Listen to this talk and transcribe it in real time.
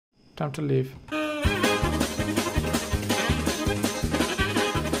Time to leave.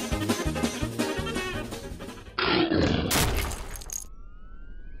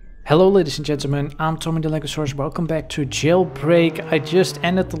 Hello ladies and gentlemen, I'm Tommy the Legosaurus. Welcome back to Jailbreak. I just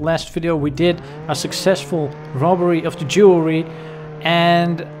ended the last video. We did a successful robbery of the jewelry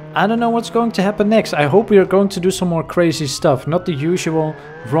and I don't know what's going to happen next. I hope we are going to do some more crazy stuff, not the usual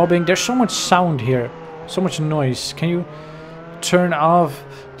robbing. There's so much sound here, so much noise. Can you turn off?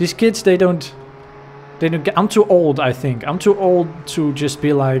 These kids, they don't get, I'm too old, I think. I'm too old to just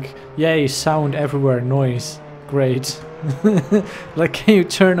be like, yay, sound everywhere, noise, great. Like, can you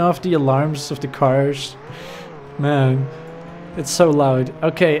turn off the alarms of the cars? Man, it's so loud.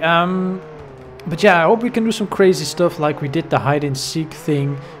 Okay, but yeah, I hope we can do some crazy stuff like we did the hide and seek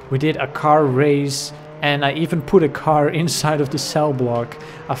thing. We did a car race and I even put a car inside of the cell block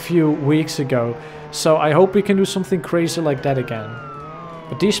a few weeks ago. So I hope we can do something crazy like that again.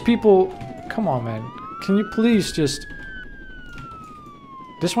 But these people, come on man, can you please just...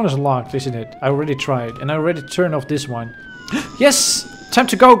 This one is locked, isn't it? I already tried, and I already turned off this one. Yes! Time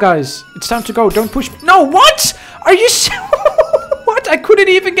to go, guys! It's time to go, don't push me. No, what?! Are you what? I couldn't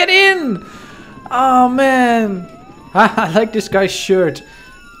even get in! Oh, man. I like this guy's shirt.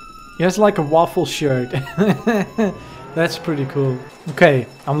 He has like a waffle shirt. That's pretty cool. Okay,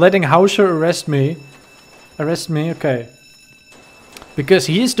 I'm letting Hauser arrest me. Arrest me, okay. Because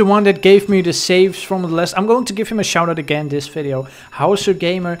he's the one that gave me the saves from the last... I'm going to give him a shout out again this video. Hauser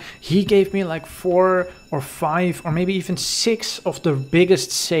Gamer, he gave me like 4 or 5 or maybe even 6 of the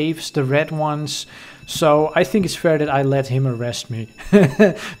biggest saves, the red ones. So I think it's fair that I let him arrest me.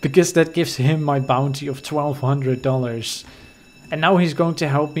 Because that gives him my bounty of $1,200. And now he's going to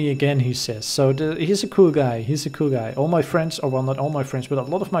help me again, he says. So he's a cool guy. He's a cool guy. All my friends, or well, not all my friends, but a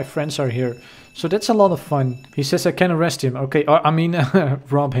lot of my friends are here. So that's a lot of fun. He says I can arrest him. Okay, I mean,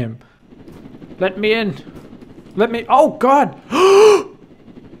 rob him. Let me in. Let me... Oh, God.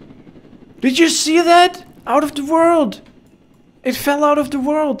 Did you see that? Out of the world. It fell out of the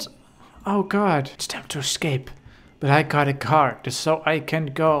world. Oh, God. It's time to escape. But I got a card, so I can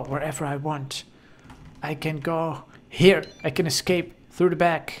go wherever I want. I can go... Here, I can escape through the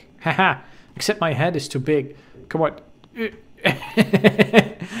back. Haha. Except my head is too big. Come on.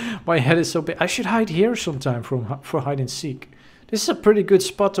 My head is so big. I should hide here sometime for hide and seek. This is a pretty good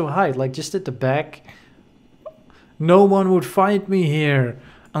spot to hide, like just at the back. No one would find me here.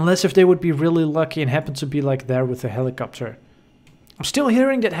 Unless if they would be really lucky and happen to be like there with a helicopter. I'm still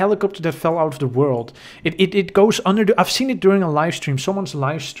hearing that helicopter that fell out of the world. It goes under the... I've seen it during a live stream. Someone's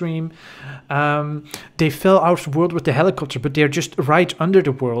live stream. They fell out of the world with the helicopter, but they're just right under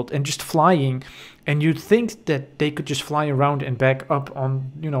the world and just flying. And you'd think that they could just fly around and back up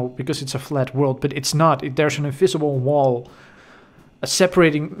on, you know, because it's a flat world. But it's not. There's an invisible wall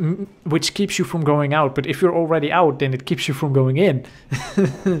separating, which keeps you from going out. But if you're already out, then it keeps you from going in.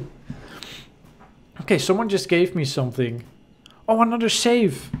 Okay, someone just gave me something. Oh, another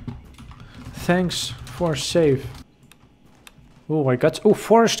save. Thanks for save. Oh, I got... Oh,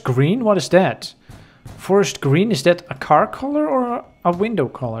 forest green? What is that? Forest green? Is that a car color or a window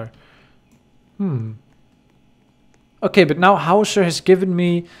color? Okay, but now Hauser has given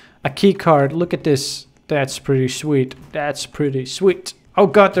me a key card. Look at this. That's pretty sweet. That's pretty sweet. Oh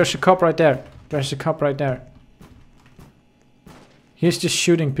God, there's a cop right there. There's a cop right there. He's just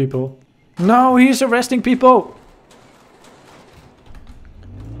shooting people. No, he's arresting people.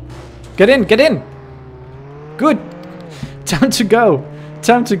 Get in, get in. Good. Time to go.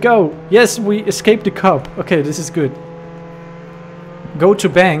 Time to go. Yes, we escaped the cop. Okay, this is good. Go to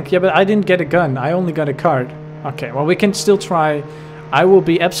bank. Yeah, but I didn't get a gun. I only got a card. Okay, well, we can still try. I will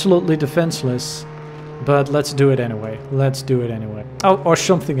be absolutely defenseless. But let's do it anyway. Let's do it anyway. Oh, or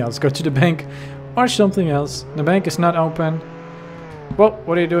something else. Go to the bank. Or something else. The bank is not open. Well,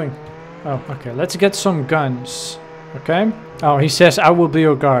 what are you doing? Oh, okay. Let's get some guns. Okay. Oh, he says, I will be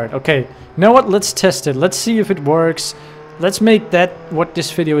your guard. Okay. You know what? Let's test it. Let's see if it works. Let's make that what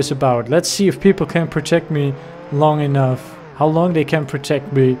this video is about. Let's see if people can protect me long enough. How long they can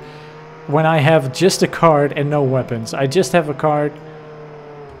protect me when I have just a card and no weapons. I just have a card.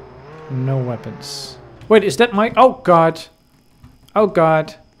 No weapons. Wait, is that my... Oh, God. Oh,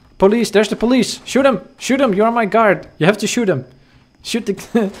 God. Police. There's the police. Shoot him. Shoot him. You are my guard. You have to shoot him. Shoot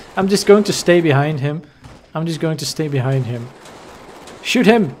the... I'm just going to stay behind him. I'm just going to stay behind him. Shoot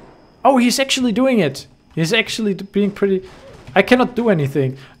him. Oh, he's actually doing it. He's actually being pretty... I cannot do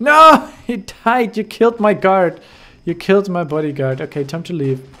anything. No! He died. You killed my guard. You killed my bodyguard. Okay, time to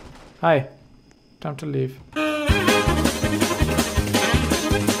leave. Hi. Time to leave.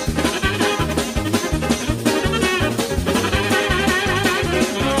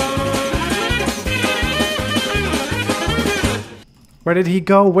 Where did he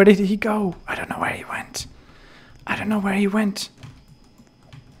go? Where did he go? I don't know where he went. I don't know where he went.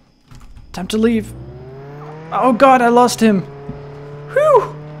 Time to leave. Oh god, I lost him.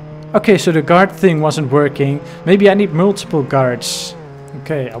 Whew. Okay, so the guard thing wasn't working. Maybe I need multiple guards.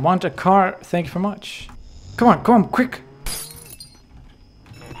 Okay, I want a car. Thank you very much. Come on, quick.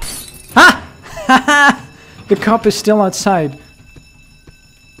 Ha! The cop is still outside.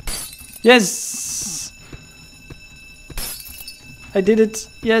 Yes! I did it.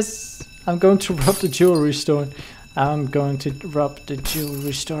 Yes! I'm going to rob the jewelry store. I'm going to rob the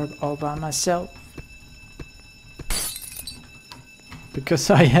jewelry store all by myself. Because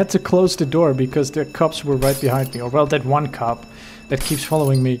I had to close the door because the cops were right behind me. Or well, that one cop that keeps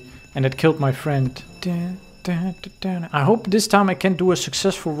following me and that killed my friend. I hope this time I can do a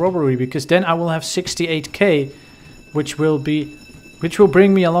successful robbery because then I will have 68k, which will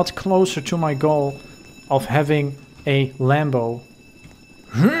bring me a lot closer to my goal of having a Lambo.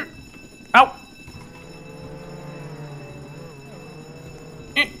 Ow!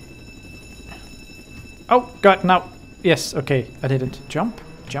 Oh god, now. Yes, okay, I did it. Jump,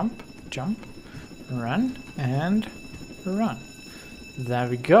 jump, jump, run, and run. There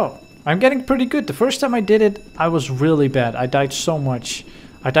we go. I'm getting pretty good. The first time I did it, I was really bad. I died so much.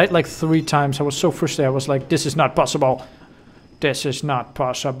 I died like 3 times. I was so frustrated. I was like, this is not possible. This is not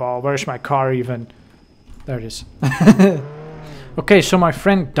possible. Where's my car even? There it is. Okay, so my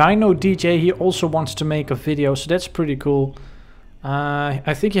friend Dino DJ, he also wants to make a video, so that's pretty cool.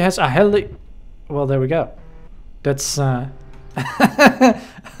 I think he has a heli... Well, there we go. That's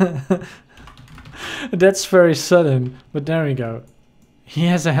that's very sudden, but there we go. He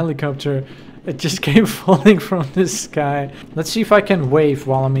has a helicopter. It just came falling from the sky. Let's see if I can wave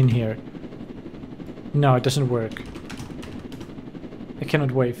while I'm in here. No, it doesn't work. I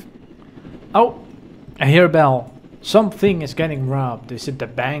cannot wave. Oh, I hear a bell. Something is getting robbed. Is it the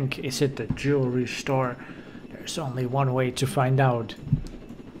bank? Is it the jewelry store? There's only one way to find out.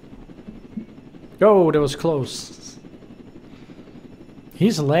 Oh, that was close.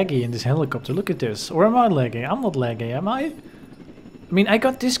 He's laggy in this helicopter. Look at this. Or am I lagging? I'm not lagging, am I? I mean, I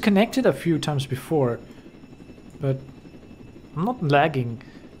got disconnected a few times before. But I'm not lagging.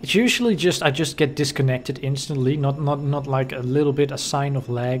 It's usually just I just get disconnected instantly. Not like a little bit a sign of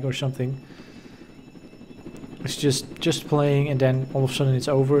lag or something. It's just playing and then all of a sudden it's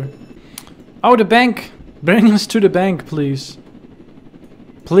over. Oh, the bank! Bring us to the bank, please.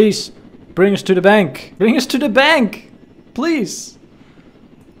 Please. Bring us to the bank! Bring us to the bank! Please!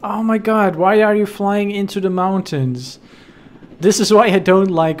 Oh my god, why are you flying into the mountains? This is why I don't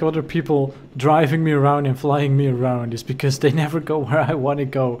like other people driving me around and flying me around. Is because they never go where I want to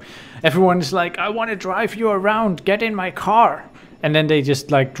go. Everyone is like, I want to drive you around, get in my car. And then they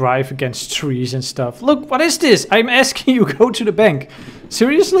just like drive against trees and stuff. Look, what is this? I'm asking you go to the bank.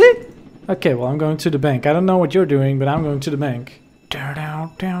 Seriously? Okay, well I'm going to the bank. I don't know what you're doing, but I'm going to the bank. I'm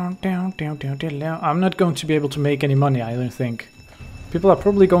not going to be able to make any money, I don't think. People are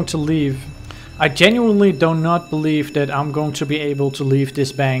probably going to leave. I genuinely do not believe that I'm going to be able to leave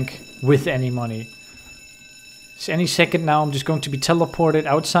this bank with any money. So any second now I'm just going to be teleported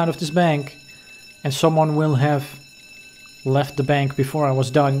outside of this bank and someone will have left the bank before I was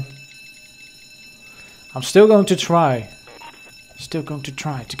done. I'm still going to try. Still going to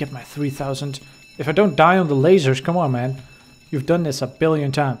try to get my 3,000. If I don't die on the lasers, come on man. You've done this a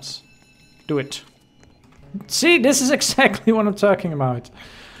billion times. Do it. See, this is exactly what I'm talking about.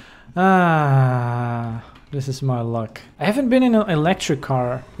 Ah, this is my luck. I haven't been in an electric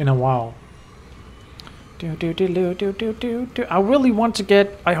car in a while. I really want to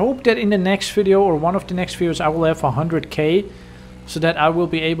get... I hope that in the next video or one of the next videos I will have 100k. So that I will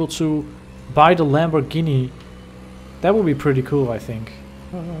be able to buy the Lamborghini. That will be pretty cool, I think.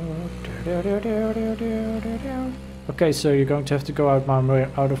 Okay, so you're going to have to go out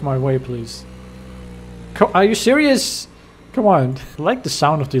of my way, please. Are you serious? Come on. I like the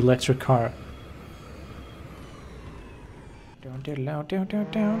sound of the electric car.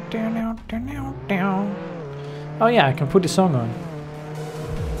 Oh yeah, I can put the song on.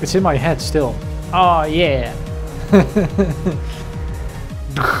 It's in my head still. Oh yeah.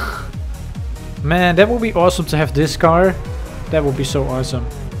 Man, that would be awesome to have this car. That would be so awesome.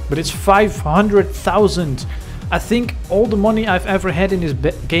 But it's 500,000. I think all the money I've ever had in this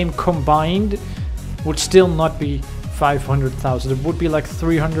game combined would still not be 500,000. It would be like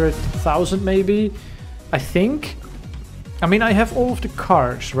 300,000 maybe, I think. I mean, I have all of the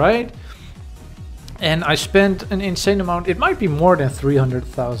cars, right? And I spent an insane amount. It might be more than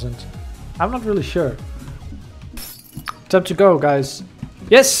 300,000. I'm not really sure. Time to go, guys.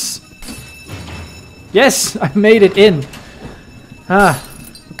 Yes! Yes! I made it in!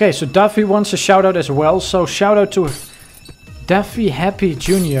 Okay, so Duffy wants a shout out as well. So shout out to Duffy Happy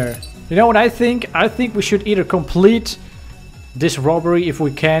Jr. You know what I think? I think we should either complete this robbery if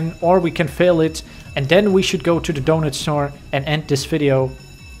we can, or we can fail it, and then we should go to the donut store and end this video,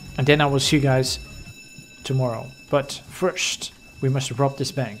 and then I will see you guys tomorrow. But first, we must rob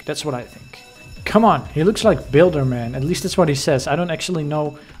this bank. That's what I think. Come on, he looks like Builderman. At least that's what he says. I don't actually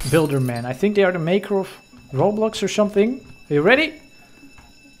know Builderman. I think they are the maker of Roblox or something. Are you ready?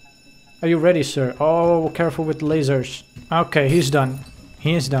 Are you ready, sir? Oh, careful with the lasers. Okay, he's done.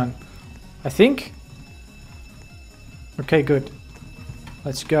 He is done. I think. Okay, good.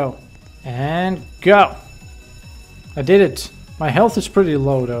 Let's go. And go. I did it. My health is pretty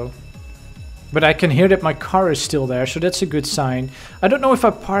low though. But I can hear that my car is still there, so that's a good sign. I don't know if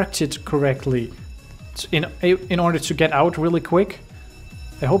I parked it correctly in order to get out really quick.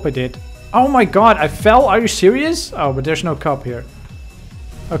 I hope I did. Oh my god, I fell? Are you serious? Oh, but there's no cop here.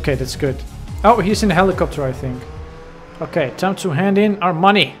 Okay, that's good. Oh, he's in the helicopter, I think. Okay, time to hand in our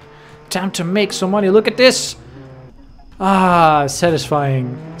money. Time to make some money. Look at this. Ah,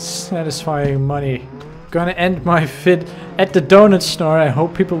 satisfying. Satisfying money. Gonna end my vid at the donut store. I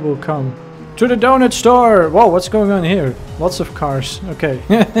hope people will come. To the donut store! Whoa, what's going on here? Lots of cars. Okay.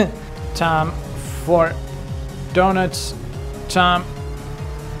 Time for donuts. Time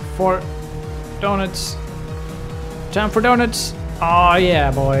for donuts. Time for donuts. Oh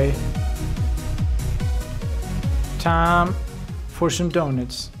yeah, boy. Time for some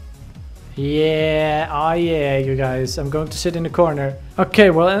donuts. Yeah, oh yeah, you guys. I'm going to sit in the corner.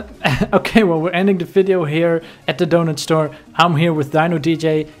 Okay, well, we're ending the video here at the donut store. I'm here with Dino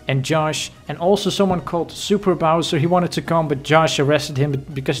DJ and Josh, and also someone called Super Bowser. He wanted to come, but Josh arrested him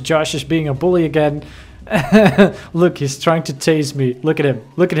because Josh is being a bully again. Look, he's trying to tase me. Look at him.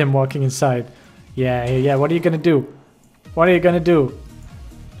 Look at him walking inside. Yeah. What are you gonna do? What are you gonna do?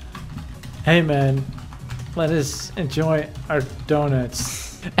 Hey, man. Let us enjoy our donuts.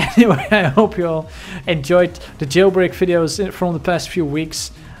 Anyway, I hope you all enjoyed the jailbreak videos from the past few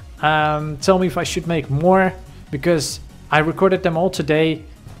weeks. Tell me if I should make more, because I recorded them all today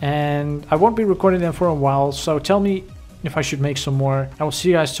and I won't be recording them for a while, so tell me if I should make some more. I will see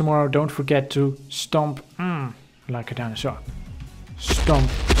you guys tomorrow. Don't forget to stomp like a dinosaur. Stomp,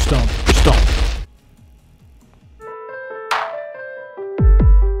 stomp, stomp.